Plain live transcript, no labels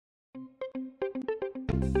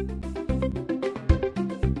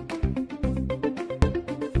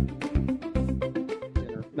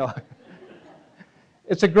No.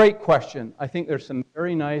 It's a great question. I think there's some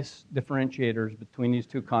very nice differentiators between these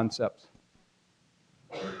two concepts.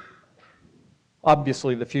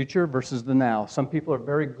 Obviously, the future versus the now. Some people are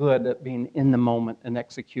very good at being in the moment and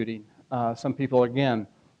executing. Some people, again,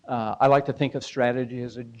 I like to think of strategy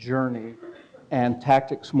as a journey and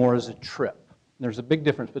tactics more as a trip. There's a big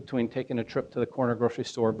difference between taking a trip to the corner grocery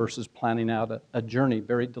store versus planning out a journey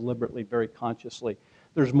very deliberately, very consciously.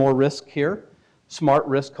 There's more risk here. Smart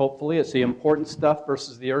risk, hopefully. It's the important stuff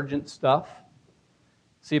versus the urgent stuff.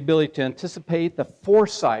 It's the ability to anticipate, the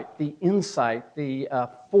foresight, the insight, the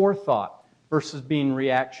forethought versus being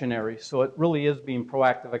reactionary. So it really is being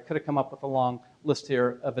proactive. I could have come up with a long list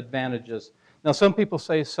here of advantages. Now, some people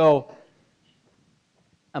say, so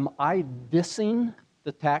am I dissing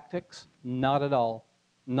the tactics? Not at all.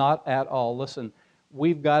 Not at all. Listen,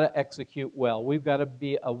 we've got to execute well. We've got to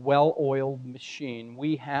be a well-oiled machine.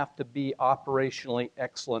 We have to be operationally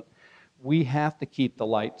excellent. We have to keep the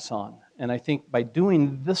lights on. And I think by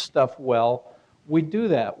doing this stuff well, we do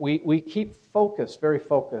that. We keep focused, very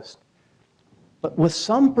focused. But with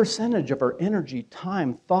some percentage of our energy,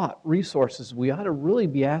 time, thought, resources, we ought to really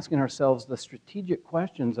be asking ourselves the strategic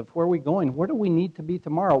questions of where are we going? Where do we need to be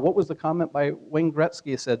tomorrow? What was the comment by Wayne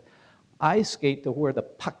Gretzky? He said, I skate to where the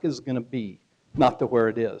puck is going to be, not to where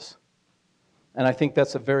it is. And I think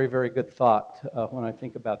that's a very, very good thought when I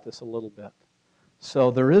think about this a little bit. So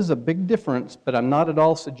there is a big difference, but I'm not at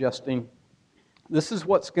all suggesting this is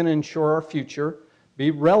what's going to ensure our future, be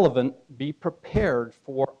relevant, be prepared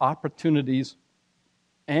for opportunities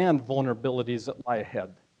and vulnerabilities that lie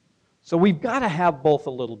ahead. So we've got to have both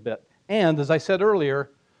a little bit. And as I said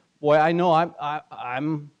earlier, boy, I know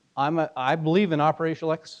I believe in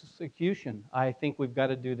operational execution. I think we've got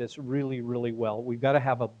to do this really, really well. We've got to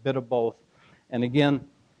have a bit of both. And again,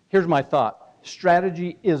 here's my thought.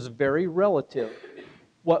 Strategy is very relative.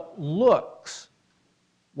 What looks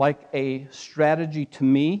like a strategy to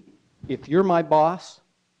me, if you're my boss,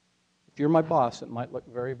 it might look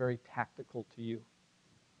very, very tactical to you.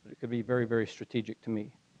 But it could be very, very strategic to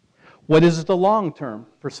me. What is the long term?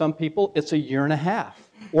 For some people, it's a year and a half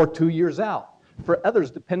or 2 years out. For others,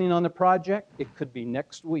 depending on the project, it could be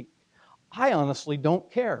next week. I honestly don't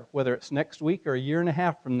care whether it's next week or a year and a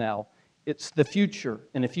half from now. It's the future.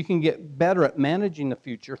 And if you can get better at managing the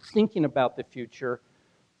future, thinking about the future,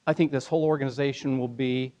 I think this whole organization will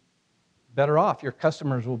be better off. Your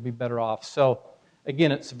customers will be better off. So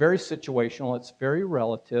again, it's very situational. It's very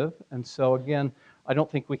relative. And so again, I don't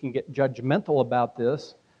think we can get judgmental about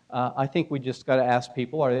this. I think we just got to ask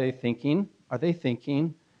people, are they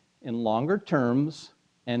thinking in longer terms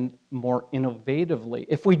and more innovatively?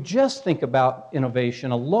 If we just think about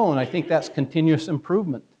innovation alone, I think that's continuous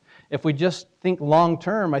improvement. If we just think long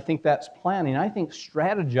term, I think that's planning. I think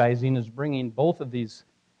strategizing is bringing both of these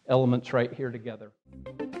elements right here together.